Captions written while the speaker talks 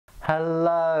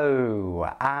Hello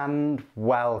and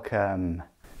welcome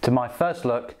to my first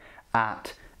look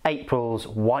at April's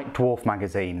White Dwarf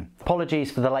magazine.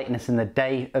 Apologies for the lateness in the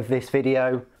day of this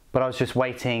video, but I was just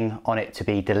waiting on it to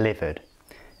be delivered.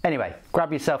 Anyway,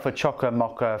 grab yourself a choco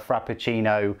mocha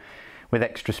frappuccino with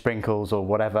extra sprinkles or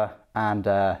whatever and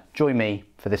join me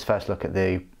for this first look at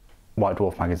the White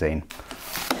Dwarf magazine.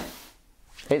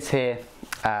 It's here,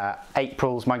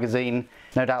 April's magazine.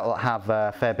 No doubt it'll have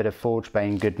a fair bit of Forge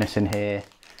Bane goodness in here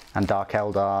and Dark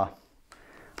Eldar.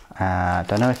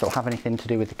 Don't know if it'll have anything to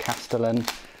do with the Castellan.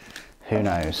 Who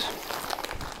knows?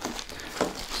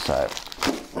 So,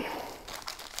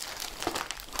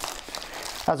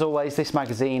 as always, this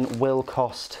magazine will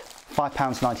cost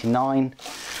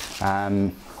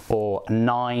 £5.99 or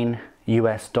 $9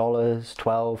 US,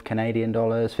 12 Canadian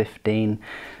dollars, 15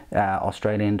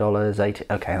 Australian dollars, 80.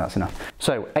 Okay, that's enough.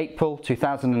 So April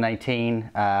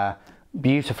 2018,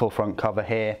 beautiful front cover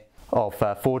here of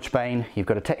Forge Bane. You've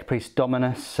got a Tech Priest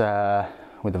Dominus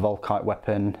with a Volkite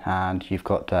weapon, and you've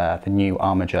got the new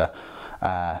Armiger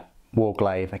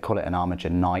Warglaive. They call it an Armiger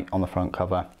Knight on the front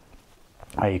cover.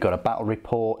 You've got a battle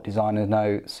report, designer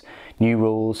notes, new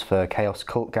rules for Chaos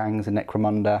Cult Gangs and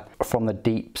Necromunda. From the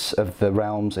deeps of the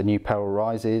realms, a new peril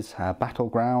rises.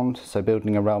 Battleground, so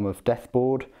building a realm of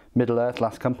Deathboard, Middle-earth,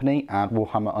 Last Company, and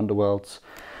Warhammer Underworld's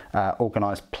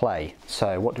organised play.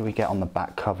 So what do we get on the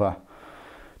back cover?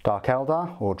 Dark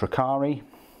Eldar, or Drukhari.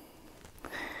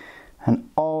 An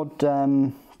odd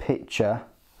picture.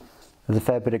 There's a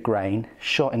fair bit of grain,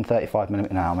 shot in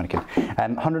 35mm. No, I'm only kidding.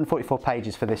 144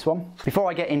 pages for this one. Before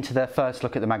I get into the first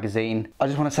look at the magazine, I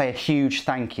just want to say a huge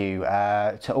thank you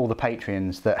to all the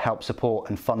Patreons that help support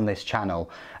and fund this channel.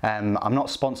 I'm not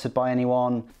sponsored by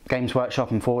anyone, Games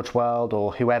Workshop and Forge World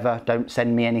or whoever don't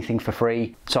send me anything for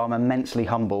free. So I'm immensely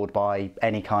humbled by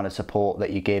any kind of support that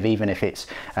you give, even if it's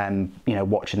you know,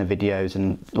 watching the videos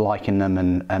and liking them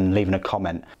and leaving a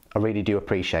comment. I really do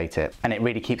appreciate it, and it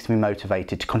really keeps me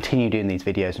motivated to continue doing these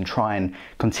videos and try and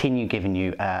continue giving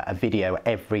you a video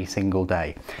every single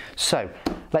day. So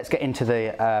let's get into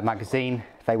the magazine.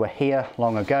 They were here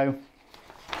long ago.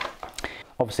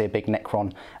 Obviously a big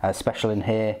Necron special in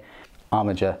here,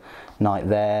 Armiger Knight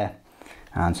there,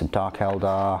 and some Dark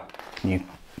Eldar,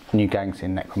 new gangs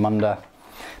in Necromunda.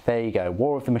 There you go,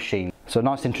 War of the Machine. So a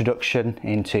nice introduction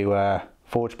into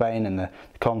Forge Bane and the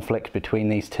conflict between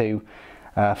these two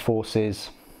forces.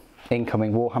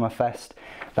 Incoming Warhammer Fest,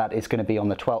 that is going to be on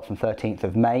the 12th and 13th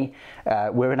of May.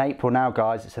 We're in April now,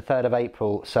 guys. It's the 3rd of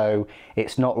April, so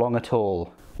it's not long at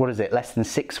all. What is it, less than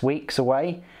 6 weeks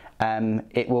away?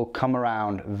 It will come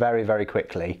around very, very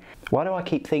quickly. Why do I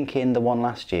keep thinking the one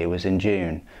last year was in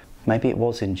June? Maybe it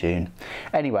was in June.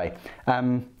 Anyway,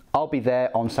 I'll be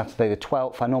there on Saturday the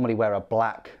 12th. I normally wear a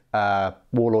black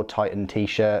Warlord Titan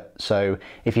t-shirt, so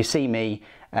if you see me,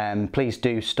 please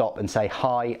do stop and say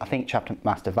hi. I think Chapter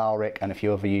Master Valric and a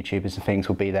few other YouTubers and things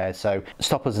will be there, so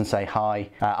stop us and say hi.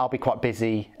 I'll be quite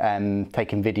busy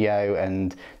taking video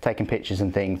and taking pictures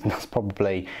and things, and that's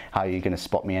probably how you're going to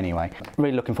spot me anyway.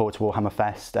 Really looking forward to Warhammer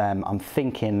Fest. I'm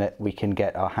thinking that we can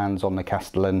get our hands on the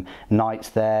Castellan Knights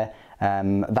there.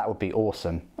 That would be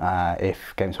awesome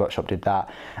if Games Workshop did that,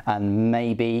 and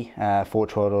maybe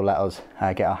Forge World will let us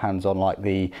get our hands on like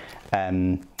the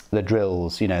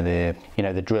drills,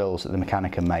 the drills that the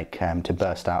Mechanicum make to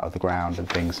burst out of the ground and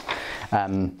things.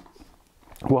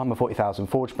 Warhammer 40,000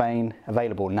 Forge Bane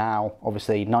available now.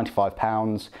 Obviously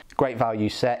 £95, great value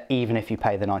set even if you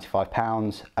pay the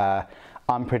 £95.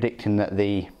 I'm predicting that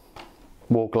the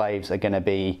Warglaives are going to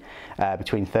be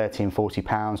between £30 and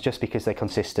 £40 just because they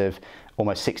consist of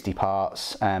almost 60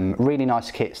 parts. Really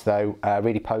nice kits though,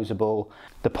 really posable.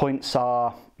 The points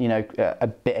are, a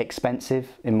bit expensive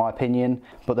in my opinion,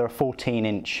 but they're a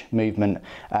 14-inch movement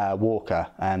walker,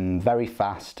 very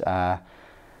fast,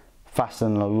 faster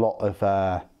than a lot of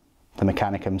the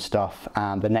Mechanicum stuff,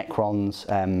 and the Necrons.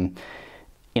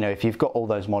 If you've got all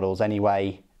those models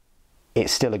anyway,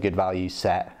 it's still a good value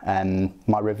set.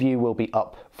 My review will be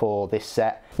up for this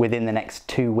set within the next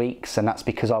 2 weeks, and that's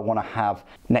because I want to have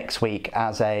next week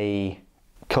as a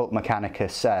Cult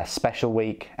Mechanicus special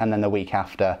week, and then the week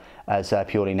after as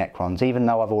purely Necrons, even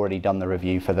though I've already done the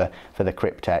review for the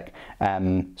Cryptek.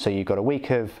 So you've got a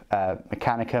week of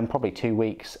Mechanicum, probably 2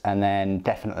 weeks, and then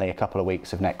definitely a couple of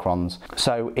weeks of Necrons.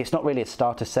 So it's not really a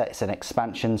starter set, it's an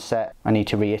expansion set. I need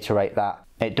to reiterate that.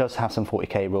 It does have some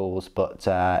 40k rules, but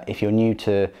if you're new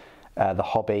to the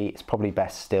hobby, it's probably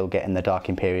best still getting the Dark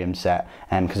Imperium set,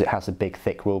 because it has a big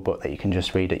thick rule book that you can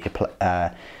just read at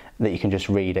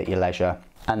your leisure.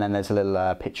 And then there's a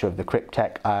little picture of the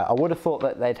Cryptek. I would have thought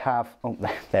that they'd have, oh,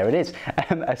 there it is,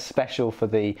 a special for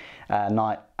the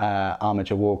Knight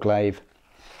Armiger Warglaive,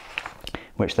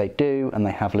 which they do, and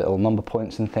they have little number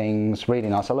points and things. Really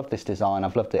nice. I love this design.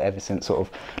 I've loved it ever since sort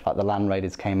of like the Land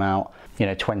Raiders came out, you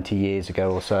know, 20 years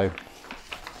ago or so.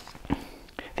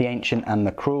 The Ancient and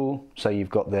the Cruel. So you've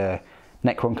got the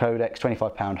Necron Codex,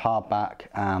 £25 hardback,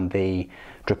 and the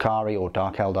Drukhari or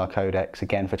Dark Eldar Codex,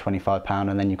 again for £25,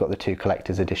 and then you've got the 2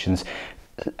 collector's editions.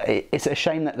 It's a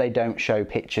shame that they don't show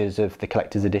pictures of the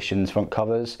collector's editions front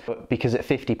covers, but because at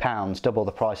 £50, double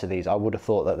the price of these, I would have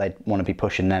thought that they'd want to be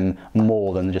pushing them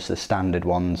more than just the standard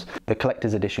ones. The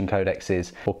collector's edition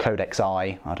codexes, or Codex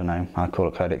I don't know, I call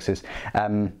it codexes,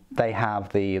 they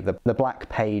have the black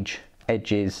page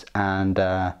edges and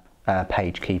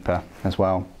page keeper as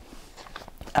well,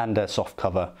 and a soft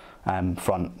cover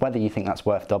front. Whether you think that's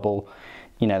worth double,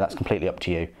 you know, that's completely up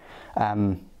to you.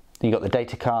 You've got the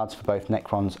data cards for both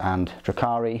Necrons and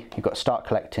Drukhari. You've got Start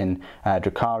Collecting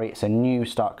Drukhari. It's a new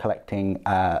Start Collecting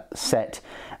set,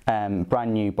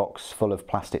 brand new box full of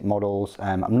plastic models.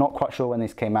 I'm not quite sure when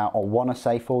this came out. I want to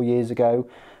say 4 years ago,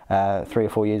 3 or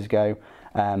 4 years ago.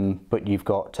 But you've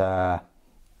got a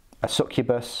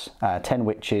Succubus, 10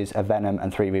 Witches, a Venom,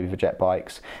 and 3 Reaver jet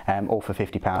bikes, all for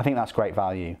 £50. I think that's great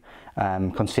value,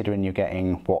 considering you're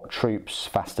getting what, troops,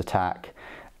 fast attack,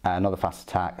 another fast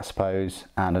attack, I suppose,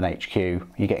 and an HQ.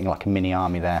 You're getting like a mini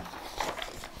army there.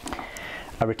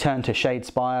 A return to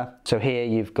Shadespire. So here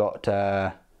you've got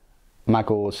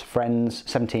Magor's Friends,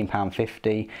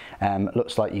 £17.50.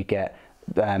 Looks like you get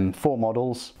 4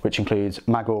 models, which includes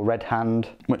Magor Red Hand,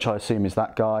 which I assume is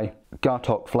that guy,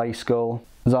 Gartok Flayskull,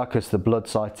 Zarkus the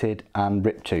Blood-Sighted, and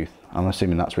Riptooth. I'm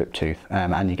assuming that's Riptooth,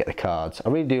 and you get the cards. I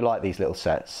really do like these little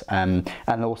sets, and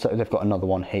also they've got another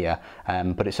one here,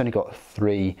 but it's only got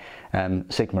 3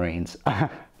 Sigmarines.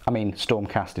 I mean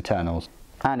Stormcast Eternals,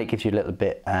 and it gives you a little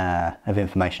bit of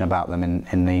information about them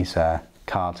in these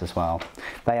cards as well.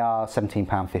 They are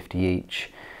 £17.50 each,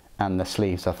 and the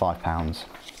sleeves are £5.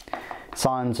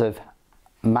 Signs of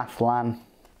Mathlan,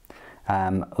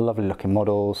 lovely looking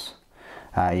models.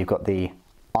 You've got the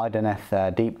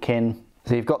Ideneth Deepkin.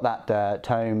 So you've got that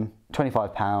tome,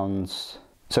 £25.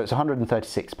 So it's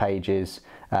 136 pages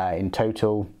in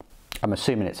total. I'm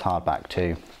assuming it's hardback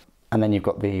too. And then you've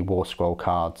got the War Scroll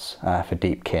cards for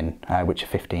Deepkin, which are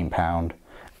 £15.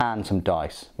 And some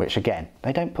dice, which again,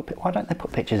 they don't put. Why don't they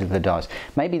put pictures of the dice?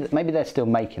 Maybe they're still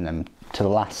making them to the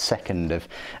last second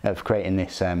of creating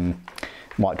this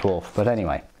White Dwarf. But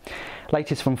anyway,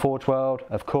 latest from Forge World,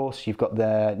 of course, you've got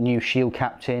the new Shield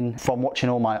Captain. From watching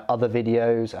all my other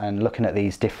videos and looking at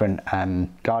these different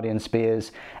Guardian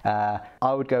Spears, I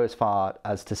would go as far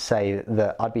as to say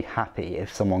that I'd be happy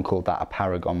if someone called that a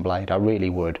Paragon Blade. I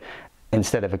really would,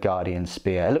 instead of a Guardian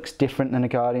Spear. It looks different than a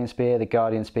Guardian Spear. The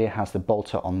Guardian Spear has the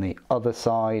bolter on the other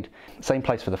side. Same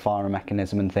place for the firing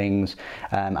mechanism and things,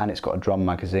 and it's got a drum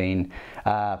magazine.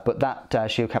 But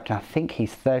that Shield Captain, I think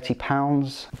he's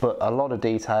 £30, but a lot of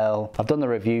detail. I've done the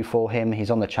review for him. He's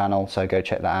on the channel, so go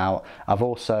check that out. I've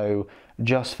also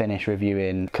just finished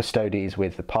reviewing Custodes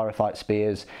with the Pyrothite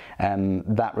Spears.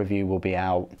 That review will be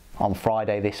out on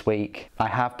Friday this week. I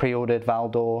have pre-ordered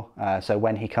Valdor, so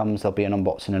when he comes there'll be an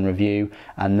unboxing and review,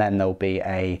 and then there'll be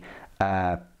a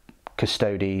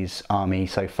Custodes Army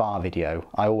So Far video.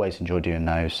 I always enjoy doing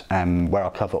those, where I'll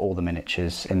cover all the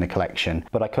miniatures in the collection.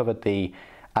 But I covered the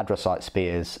Adrasite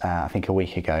Spears I think a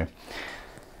week ago.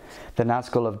 The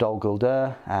Nazgul of Dol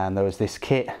Guldur, and there was this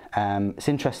kit. It's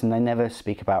interesting, they never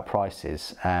speak about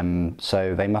prices,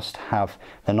 so they must have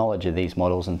the knowledge of these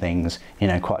models and things, you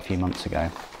know, quite a few months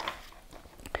ago.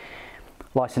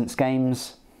 Licensed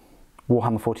games,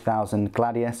 Warhammer 40,000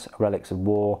 Gladius, Relics of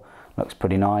War, looks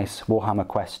pretty nice. Warhammer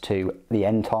Quest 2, The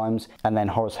End Times, and then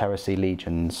Horus Heresy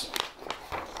Legions.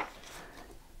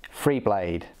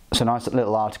 Freeblade. So nice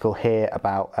little article here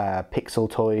about Pixel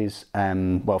Toys.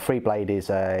 Well, Freeblade is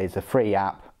a free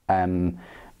app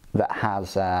that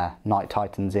has Night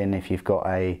Titans in. If you've got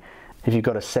a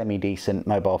semi-decent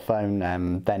mobile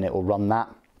phone, then it will run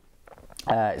that.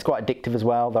 It's quite addictive as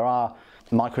well. There are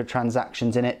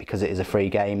microtransactions in it because it is a free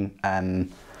game,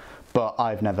 but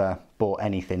I've never bought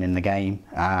anything in the game,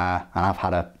 and I've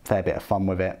had a fair bit of fun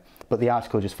with it. But the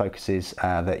article just focuses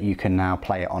that you can now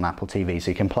play it on Apple TV,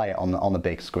 so you can play it on the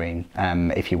big screen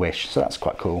if you wish. So that's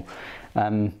quite cool.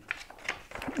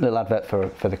 Little advert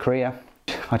for the Korea.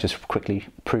 I just quickly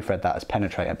proofread that as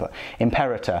Penetrator, but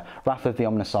Imperator, Wrath of the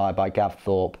Omnissiah by Gav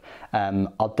Thorpe.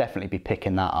 I'll definitely be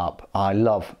picking that up. I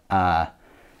love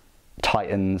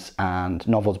Titans and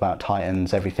novels about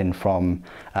Titans, everything from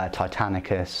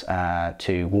Titanicus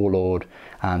to Warlord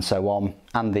and so on,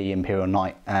 and the Imperial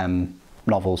Knight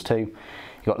novels too.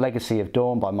 You've got Legacy of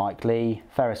Dawn by Mike Lee,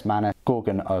 Ferris Manor,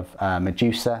 Gorgon of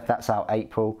Medusa. That's out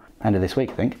April, end of this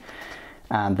week I think.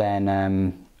 And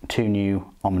then 2 new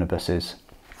omnibuses.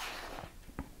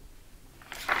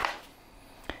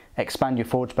 Expand your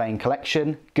Forge Bane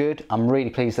collection. Good. I'm really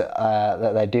pleased that,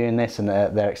 that they're doing this and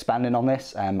they're expanding on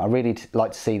this. I really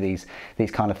like to see these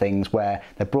kind of things where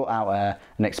they brought out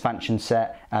an expansion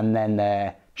set and then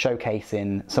they're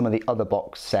showcasing some of the other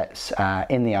box sets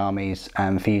in the armies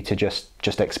for you to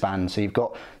just expand. So you've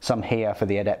got some here for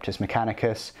the Adeptus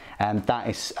Mechanicus, and that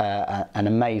is an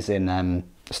amazing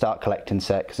start collecting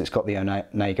set because it's got the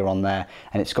Onega on there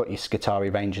and it's got your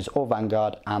Skitarii Rangers or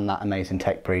Vanguard and that amazing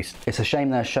Tech Priest. It's a shame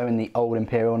they're showing the old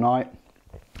Imperial Knight.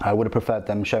 I would have preferred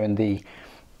them showing the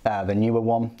newer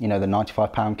one, you know, the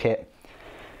 £95 kit,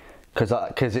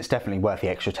 because it's definitely worth the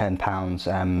extra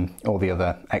 £10, all the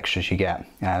other extras you get.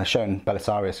 They're showing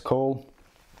Belisarius Call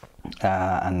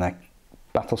and the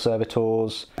Battle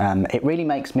Servitors. It really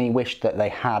makes me wish that they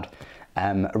had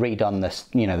redone this,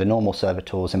 you know, the normal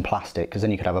servitors in plastic, because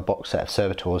then you could have a box set of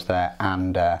servitors there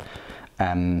and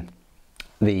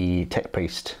the Tech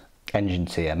Priest engine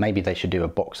seer. Maybe they should do a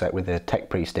box set with the Tech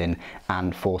Priest in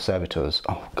and 4 servitors.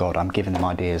 Oh god, I'm giving them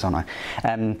ideas, aren't I?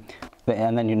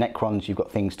 And then your Necrons, you've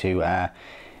got things to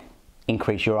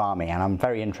increase your army, and I'm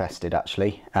very interested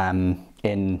actually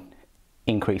in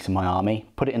increasing my army.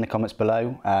 Put it in the comments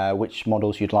below which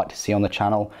models you'd like to see on the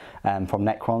channel from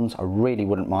Necrons. I really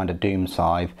wouldn't mind a Doom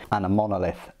Scythe and a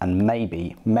Monolith, and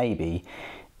maybe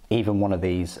even one of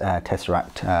these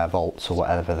Tesseract Vaults or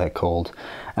whatever they're called.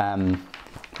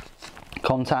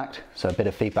 Contact, so a bit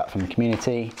of feedback from the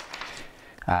community.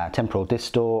 Temporal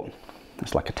Distort,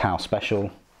 it's like a Tau special.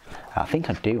 I think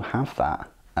I do have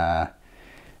that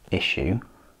issue.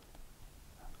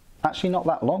 Actually not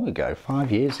that long ago,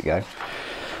 5 years ago.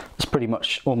 It's pretty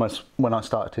much almost when I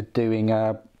started doing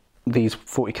these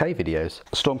 40k videos.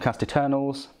 Stormcast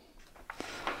Eternals.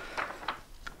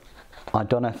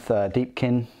 Idoneth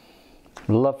Deepkin.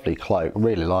 Lovely cloak,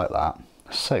 really like that.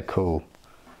 So cool.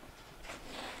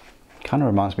 Kind of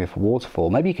reminds me of a waterfall.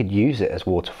 Maybe you could use it as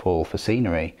waterfall for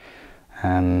scenery.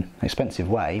 Expensive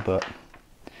way, but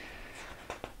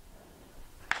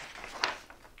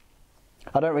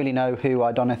I don't really know who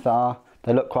Idoneth are.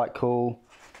 They look quite cool,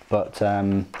 but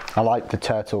I like the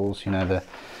turtles, you know,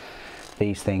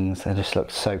 these things. They just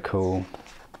look so cool.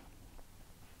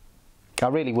 I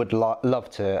really would love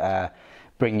to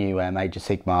bring you Age of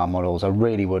Sigmar models. I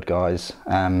really would, guys.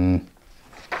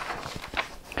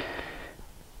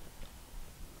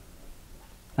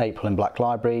 April in Black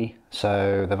Library,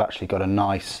 so they've actually got a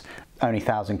nice, only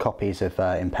 1,000 copies of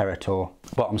Imperator.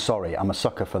 But I'm sorry, I'm a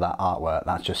sucker for that artwork.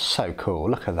 That's just so cool.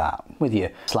 Look at that, with your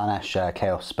Slaanesh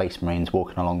Chaos Space Marines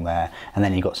walking along there, and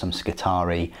then you've got some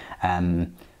Skitarii.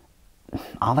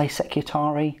 Are they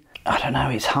Secutarii? I don't know.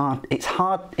 It's hard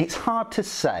to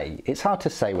say. It's hard to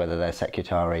say whether they're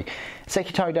Secutarii.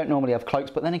 Secutarii don't normally have cloaks,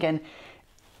 but then again,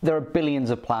 there are billions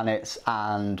of planets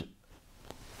and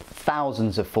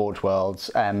thousands of Forge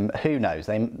Worlds. Who knows?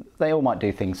 They all might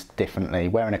do things differently.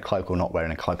 Wearing a cloak or not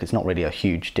wearing a cloak, it's not really a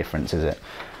huge difference, is it?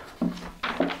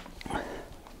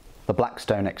 The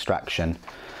Blackstone Extraction.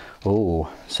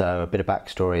 Oh, so a bit of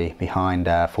backstory behind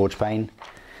Forge Bane.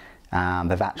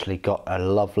 They've actually got a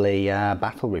lovely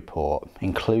battle report,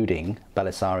 including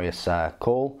Belisarius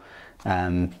Call,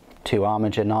 2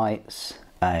 Armiger Knights,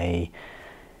 a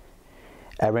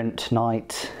Errant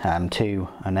Knight, 2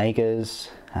 Onegas,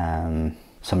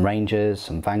 some Rangers,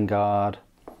 some Vanguard,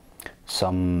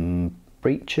 some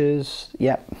Breachers,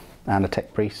 yep, and a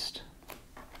Tech Priest,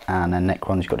 and then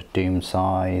Necrons. You've got a Doom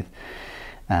Scythe.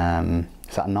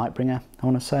 Is that a Nightbringer, I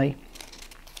want to say,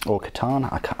 or Katana?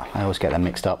 I always get them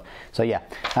mixed up. So yeah,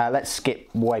 let's skip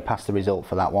way past the result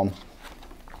for that one.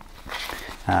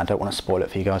 I don't want to spoil it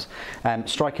for you guys.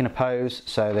 Striking a pose,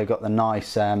 so they've got the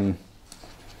nice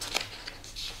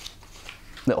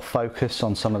little focus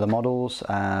on some of the models,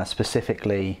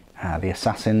 specifically the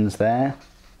assassins there,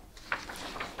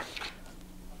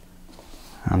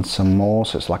 and some more.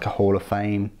 So it's like a Hall of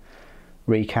Fame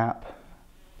recap.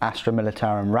 Astra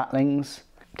Militarum Rattlings,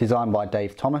 designed by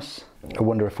Dave Thomas. I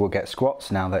wonder if we'll get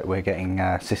squats now that we're getting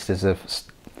Sisters of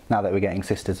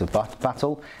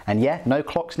Battle. And yeah, no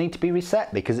clocks need to be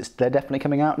reset because they're definitely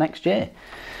coming out next year.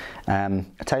 A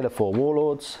Tale of 4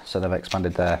 Warlords, so they've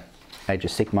expanded their Age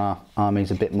of Sigmar armies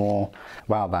a bit more.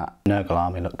 Wow, that Nurgle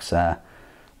army looks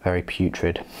very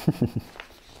putrid.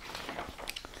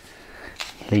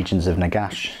 Legions of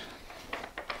Nagash.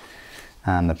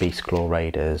 and the Beast Claw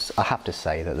Raiders. I have to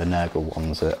say that the Nurgle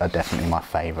ones are definitely my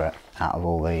favourite out of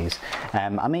all these.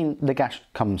 I mean, the Gash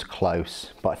comes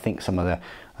close, but I think some of the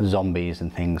zombies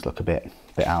and things look a bit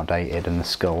outdated, and the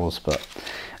skulls, but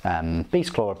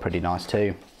Beast Claw are pretty nice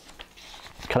too.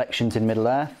 Collections in Middle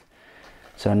Earth,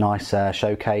 so a nice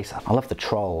showcase. I love the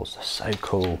trolls, they're so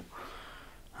cool.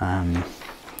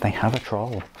 They have a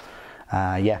troll.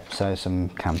 Yeah, so some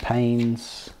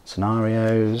campaigns,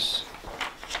 scenarios,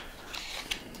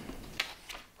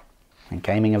 and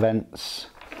gaming events.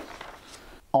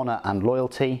 Honour and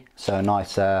Loyalty, so a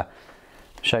nice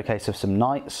showcase of some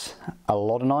knights, a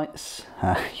lot of knights.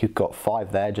 You've got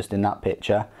 5 there just in that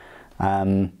picture.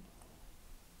 I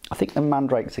think the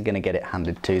mandrakes are going to get it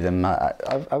handed to them.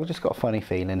 I've just got a funny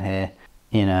feeling here,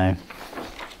 you know.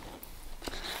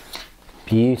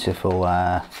 Beautiful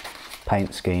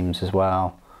paint schemes as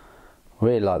well.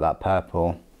 Really like that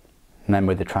purple. And then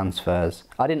with the transfers,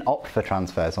 I didn't opt for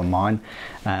transfers on mine.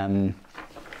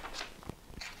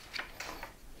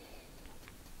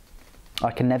 I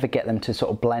can never get them to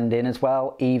sort of blend in as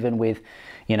well, even with,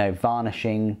 you know,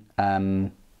 varnishing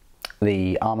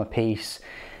the armour piece,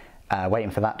 waiting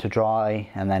for that to dry,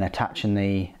 and then attaching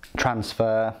the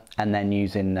transfer, and then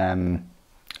using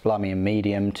lime and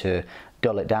medium to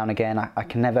dull it down again. I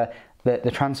can never,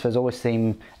 the transfers always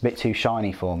seem a bit too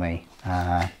shiny for me,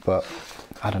 but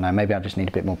I don't know, maybe I just need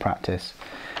a bit more practice.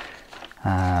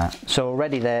 So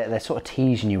already they're sort of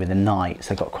teasing you with the knights.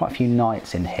 They've got quite a few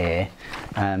knights in here.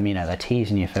 You know, they're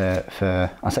teasing you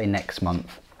for I'll say next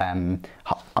month.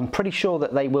 I'm pretty sure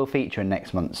that they will feature in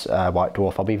next month's White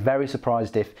Dwarf. I'll be very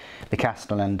surprised if the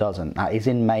Castellan doesn't. That is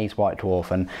in May's White Dwarf,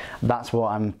 and that's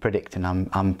what I'm predicting.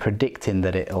 I'm predicting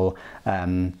that it'll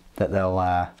that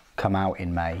they'll come out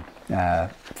in May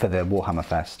for the Warhammer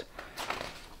Fest.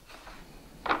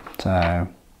 So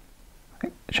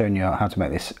showing you how to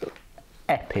make this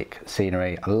epic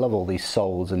scenery. I love all these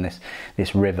souls and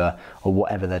this river, or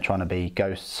whatever they're trying to be,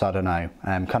 ghosts, I don't know.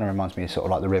 Kind of reminds me of sort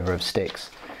of like the River of Styx.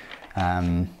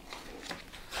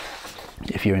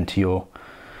 If you're into your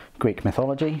Greek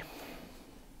mythology.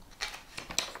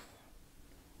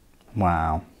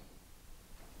 Wow.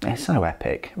 It's so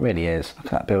epic, it really is. Look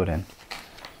at that building.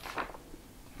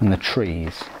 And the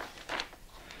trees.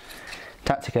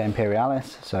 Tactica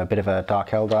Imperialis, so a bit of a Dark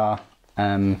Eldar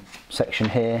section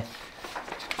here.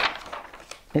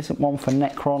 Isn't one for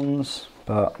Necrons,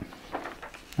 but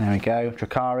there we go.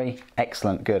 Drukhari,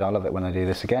 excellent, good. I love it when they do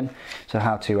this again. So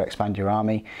how to expand your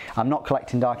army. I'm not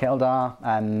collecting Dark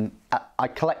Eldar. I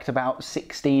collect about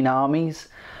 16 armies,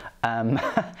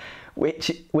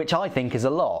 which I think is a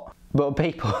lot. But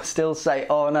people still say,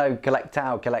 oh no, collect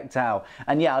Tau, collect Tau.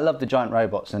 And yeah, I love the giant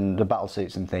robots and the battle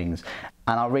suits and things.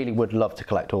 And I really would love to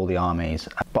collect all the armies,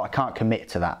 but I can't commit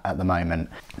to that at the moment.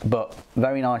 But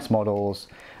very nice models.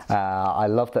 I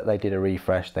love that they did a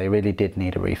refresh. They really did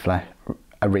need a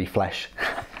refresh.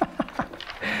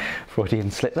 Freudian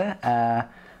slip there.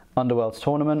 Underworld's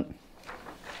Tournament.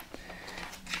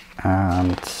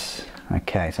 And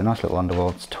okay, so nice little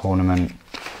Underworld's Tournament.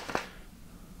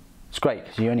 It's great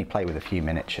because you only play with a few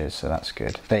miniatures, so that's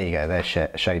good. There you go, there's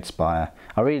Shadespire.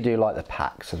 I really do like the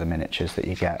packs of the miniatures that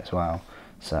you get as well,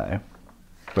 so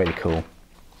really cool.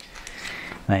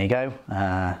 There you go,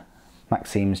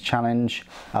 Maxime's Challenge.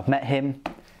 I've met him,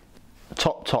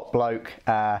 top bloke.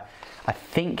 I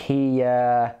think he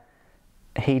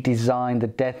designed the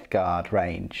Death Guard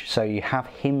range, so you have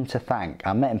him to thank.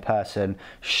 I met in person,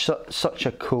 such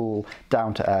a cool,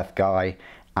 down-to-earth guy,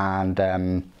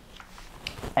 and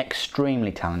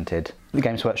extremely talented. The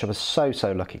Games Workshop is so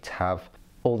lucky to have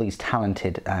all these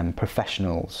talented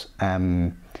professionals.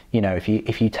 You know, if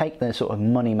you take the sort of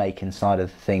money making side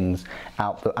of things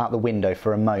out the window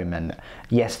for a moment,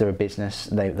 yes, they're a business,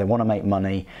 they want to make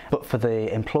money, but for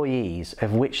the employees,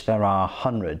 of which there are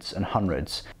hundreds and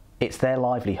hundreds, it's their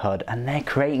livelihood, and they're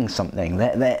creating something.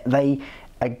 They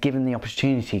are given the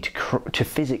opportunity to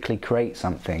physically create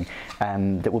something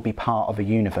that will be part of a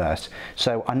universe.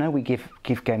 So I know we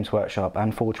give Games Workshop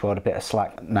and Forge World a bit of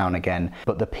slack now and again,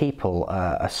 but the people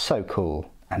are so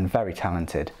cool and very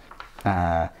talented.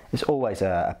 It's always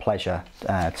a pleasure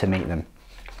to meet them,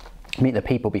 meet the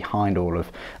people behind all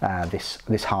of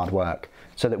this hard work,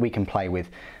 so that we can play with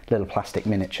little plastic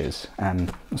miniatures.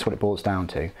 That's what it boils down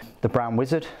to. The Brown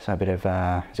Wizard, so a bit of,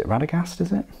 is it Radagast,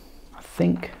 is it? I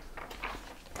think,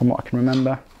 from what I can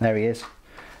remember. There he is.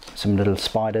 Some little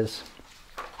spiders.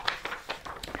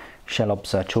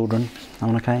 Shelob's children.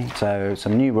 Okay, so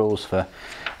some new rules for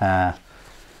The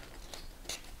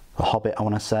Hobbit, I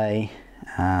want to say.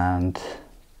 And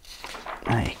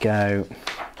there you go.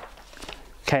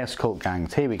 Chaos Cult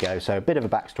Gangs, here we go. So a bit of a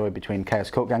backstory between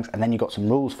Chaos Cult Gangs, and then you've got some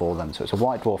rules for them. So it's a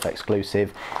White Dwarf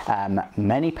exclusive.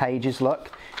 Many pages,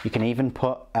 look. You can even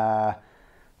put, I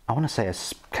want to say a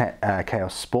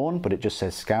Chaos Spawn, but it just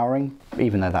says Scouring,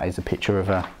 even though that is a picture of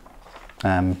a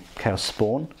Chaos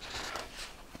Spawn.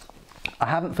 I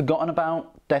haven't forgotten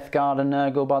about Death Guard and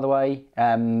Nurgle, by the way.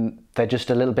 They're just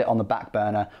a little bit on the back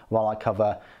burner while I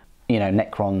cover, you know,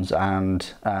 Necrons and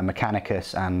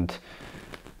Mechanicus and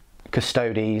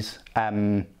Custodes.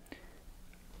 I'll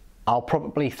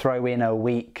probably throw in a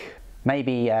week,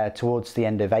 maybe towards the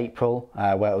end of April,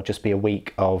 where it'll just be a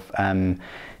week of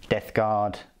Death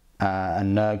Guard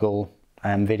and Nurgle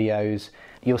videos.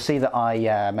 You'll see that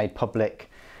I made public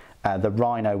the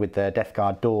Rhino with the Death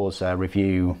Guard doors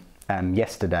review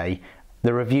yesterday.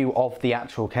 The review of the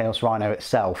actual Chaos Rhino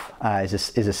itself is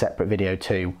a separate video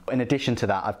too. In addition to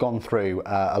that, I've gone through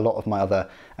a lot of my other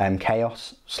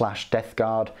Chaos / Death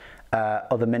Guard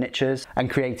other miniatures and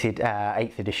created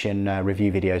 8th edition review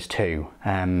videos too.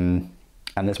 And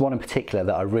there's one in particular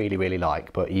that I really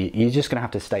like, but you're just gonna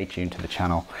have to stay tuned to the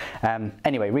channel.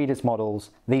 Anyway, readers'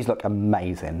 models, these look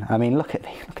amazing. I mean, look at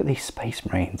these Space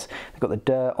Marines. They've got the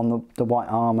dirt on the white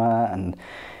armor, and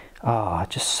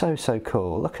just so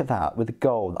cool. Look at that with the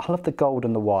gold. I love the gold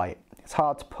and the white. It's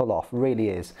hard to pull off, really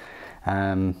is.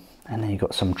 And then you've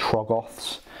got some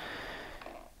Troggoths,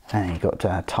 and then you've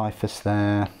got Typhus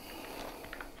there.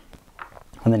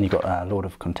 And then you've got Lord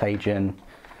of Contagion,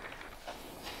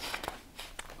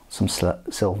 some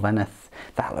Sylvaneth.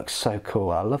 That looks so cool.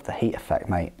 I love the heat effect,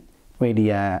 mate.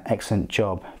 Really excellent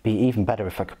job. Be even better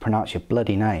if I could pronounce your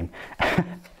bloody name.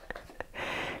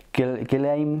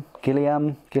 Gilliam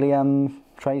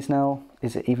Traisnell,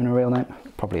 is it even a real name?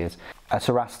 Probably is. A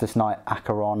Cerastus Knight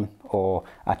Acheron or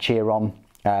Acheron.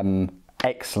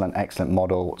 Excellent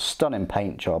model. Stunning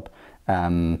paint job.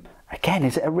 Again,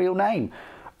 is it a real name?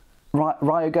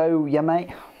 Ryogo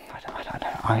Yamate? I don't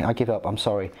know. I give up, I'm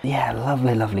sorry. Yeah,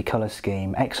 lovely colour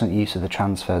scheme. Excellent use of the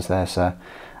transfers there, sir.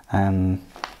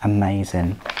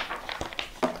 Amazing.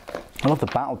 I love the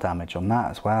battle damage on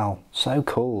that as well. So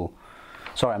cool.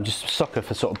 Sorry, I'm just a sucker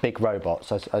for sort of big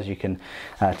robots, as you can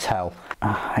tell.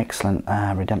 Excellent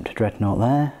Redemptor Dreadnought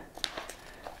there.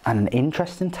 And an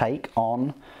interesting take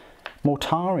on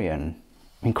Mortarion.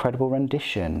 Incredible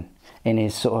rendition in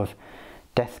his sort of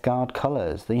Death Guard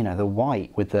colours, you know, the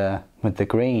white with the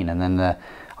green, and then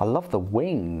I love the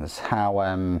wings. How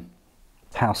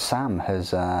Sam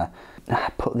has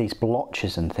put these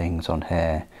blotches and things on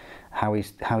here. How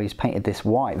he's painted this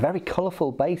white, very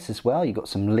colourful base as well. You've got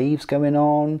some leaves going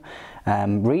on.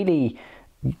 Really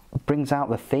brings out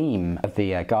the theme of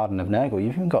the Garden of Nurgle.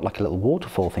 You've even got like a little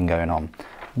waterfall thing going on.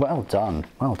 Well done,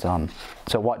 well done.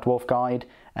 So White Dwarf guide.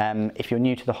 If you're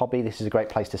new to the hobby, this is a great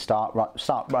place to start.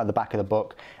 Start right at the back of the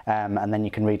book, and then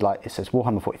you can read, like, it says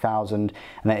Warhammer 40,000,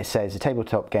 and then it says a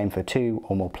tabletop game for 2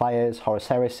 or more players, Horus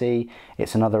Heresy,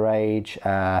 It's Another Age,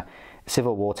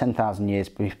 Civil War 10,000 years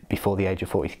before the age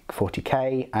of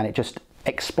 40k, and it just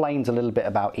explains a little bit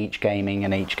about each gaming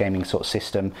and each gaming sort of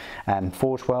system.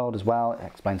 Forge World as well, it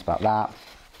explains about that.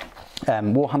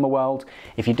 Warhammer World,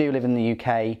 if you do live in the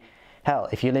UK, hell,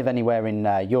 if you live anywhere in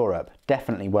Europe,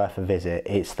 definitely worth a visit.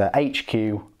 It's the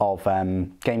HQ of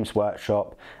Games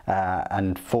Workshop,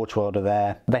 and Forge World are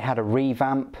there. They had a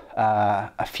revamp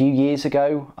a few years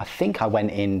ago. I think I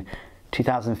went in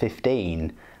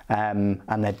 2015,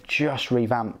 and they've just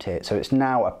revamped it. So it's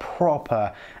now a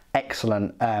proper,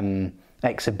 excellent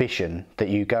exhibition that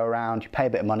you go around, you pay a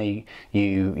bit of money,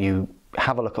 you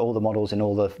have a look at all the models in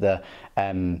all of the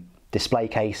display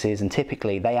cases, and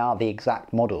typically they are the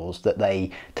exact models that they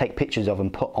take pictures of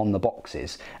and put on the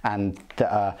boxes, and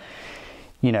that are,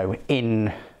 you know,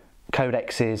 in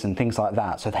codexes and things like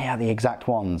that. So they are the exact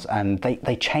ones, and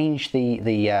they change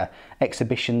the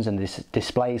exhibitions and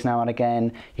displays now and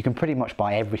again. You can pretty much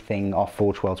buy everything off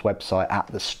Forge World's website at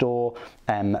the store.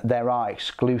 There are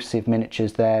exclusive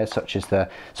miniatures there, such as the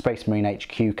Space Marine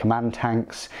HQ command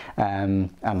tanks, and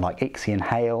like Ixion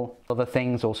Hail. Other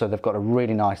things, also they've got a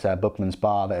really nice Bookman's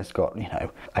bar that's got, you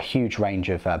know, a huge range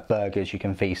of burgers you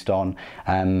can feast on.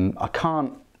 I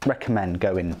can't recommend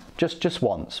going just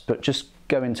once, but just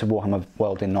go into Warhammer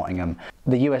World in Nottingham.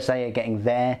 The USA are getting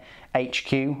their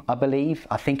HQ, I believe.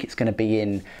 I think it's going to be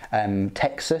in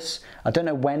Texas. I don't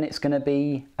know when it's going to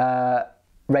be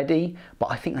ready,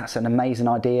 but I think that's an amazing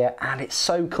idea, and it's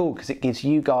so cool because it gives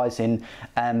you guys in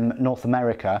North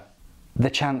America the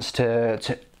chance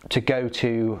to go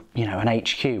to, you know, an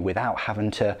HQ without having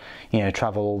to, you know,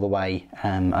 travel all the way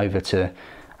over to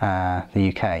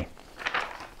the UK.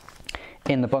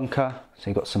 In the bunker, so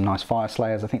you've got some nice fire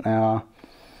slayers, I think they are.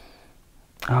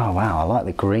 Oh wow, I like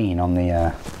the green on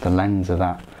the lens of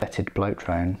that fetid bloat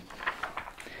drone.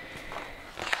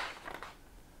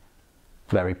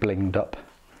 Very blinged up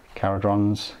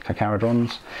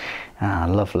Cacaradrons. Ah,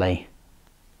 lovely.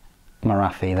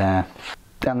 Marathi there.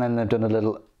 And then they've done a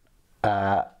little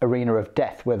arena of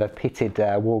death where they've pitted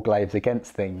warglaives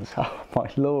against things. Oh my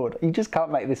lord, you just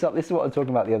can't make this up. This is what I was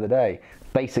talking about the other day.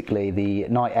 Basically, the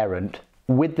Knight Errant,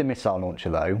 with the missile launcher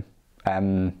though,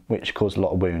 which caused a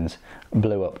lot of wounds,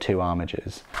 blew up 2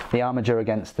 Armigers. The Armiger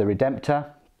against the Redemptor,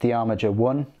 the Armiger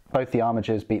won. Both the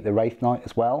Armigers beat the Wraith Knight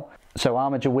as well. So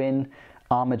Armiger win,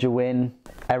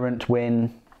 Errant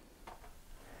win,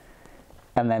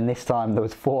 and then this time there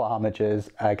was 4 Armigers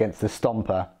against the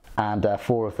Stomper, and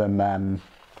 4 of them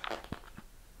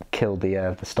killed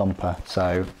the Stomper.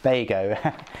 So there you go.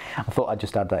 I thought I'd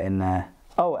just add that in there.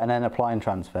 Oh, and then applying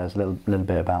transfers, a little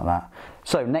bit about that.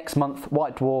 So next month,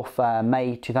 White Dwarf,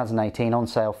 May 2018, on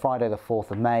sale Friday the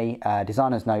 4th of May.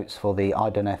 Designer's notes for the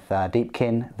Idoneth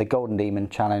Deepkin, the Golden Demon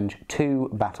Challenge,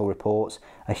 2 battle reports,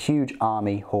 a huge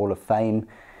army Hall of Fame,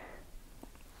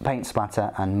 paint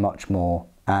splatter, and much more.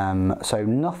 So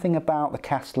nothing about the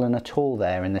Castellan at all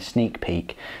there in the sneak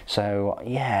peek. So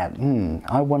yeah,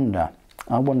 I wonder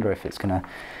if it's gonna,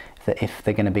 if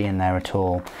they're going to be in there at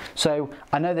all. So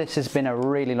I know this has been a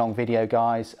really long video,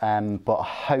 guys, but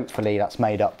hopefully that's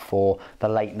made up for the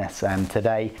lateness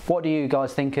today. What do you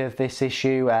guys think of this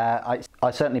issue? I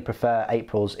certainly prefer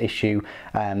April's issue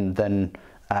than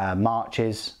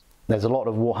March's. There's a lot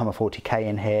of Warhammer 40k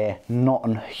in here, not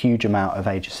a huge amount of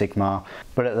Age of Sigmar,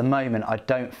 but at the moment I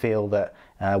don't feel that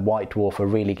White Dwarf are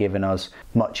really giving us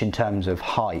much in terms of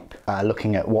hype.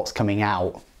 Looking at what's coming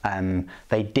out,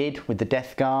 they did with the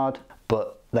Death Guard,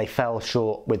 but they fell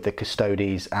short with the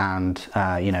Custodes and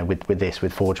you know, with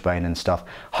Forgebane and stuff.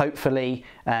 Hopefully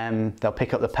they'll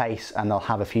pick up the pace and they'll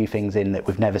have a few things in that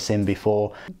we've never seen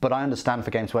before. But I understand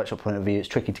for Games Workshop point of view, it's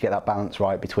tricky to get that balance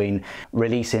right between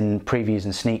releasing previews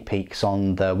and sneak peeks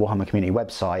on the Warhammer community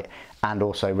website and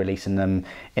also releasing them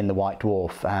in the White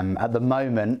Dwarf. At the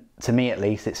moment, to me at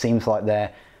least, it seems like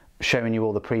they're showing you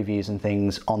all the previews and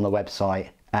things on the website,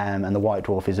 and the White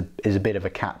Dwarf is a bit of a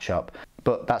catch-up.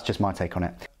 But that's just my take on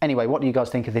it. Anyway, what do you guys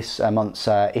think of this month's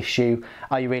issue?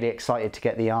 Are you really excited to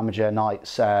get the Armiger Knights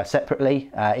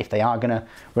separately, if they are going to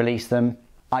release them?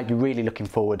 I'd be really looking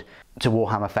forward to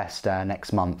Warhammer Fest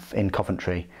next month in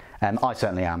Coventry. I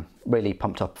certainly am. Really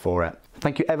pumped up for it.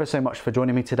 Thank you ever so much for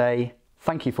joining me today.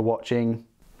 Thank you for watching.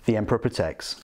 The Emperor Protects.